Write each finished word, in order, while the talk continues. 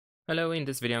Hello, in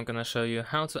this video I'm gonna show you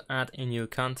how to add a new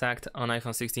contact on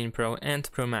iPhone 16 Pro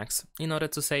and Pro Max. In order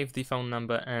to save the phone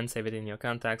number and save it in your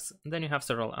contacts, then you have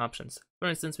several options. For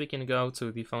instance, we can go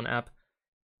to the phone app,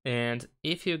 and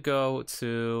if you go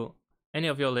to any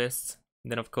of your lists,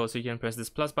 then of course you can press this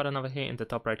plus button over here in the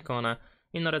top right corner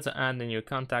in order to add a new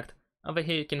contact. Over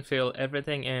here you can fill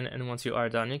everything in, and once you are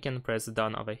done you can press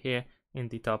done over here in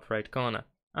the top right corner.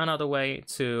 Another way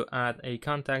to add a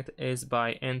contact is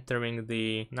by entering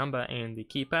the number in the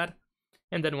keypad,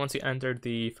 and then once you enter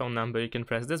the phone number you can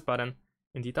press this button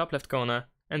in the top left corner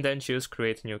and then choose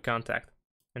create new contact.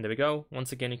 And there we go.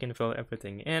 Once again you can fill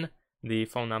everything in. The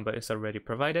phone number is already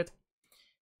provided.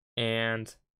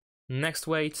 And next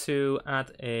way to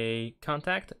add a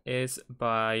contact is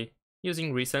by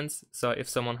using recents. So if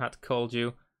someone had called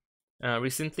you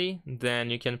recently, then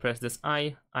you can press this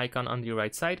icon on the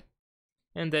right side,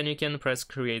 and then you can press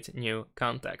create new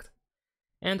contact.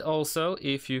 And also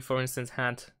if you, for instance,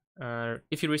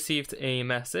 if you received a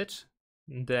message,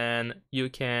 then you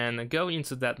can go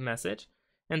into that message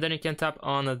and then you can tap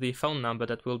on the phone number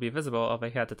that will be visible over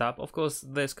here at the top. Of course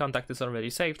this contact is already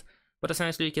saved, but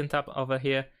essentially you can tap over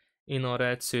here in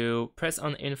order to press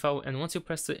on info, and once you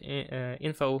press the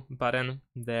info button,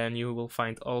 then you will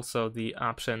find also the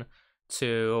option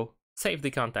to save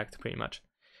the contact pretty much.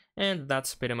 And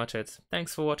that's pretty much it.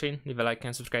 Thanks for watching, leave a like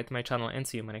and subscribe to my channel, and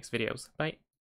see you in my next videos. Bye!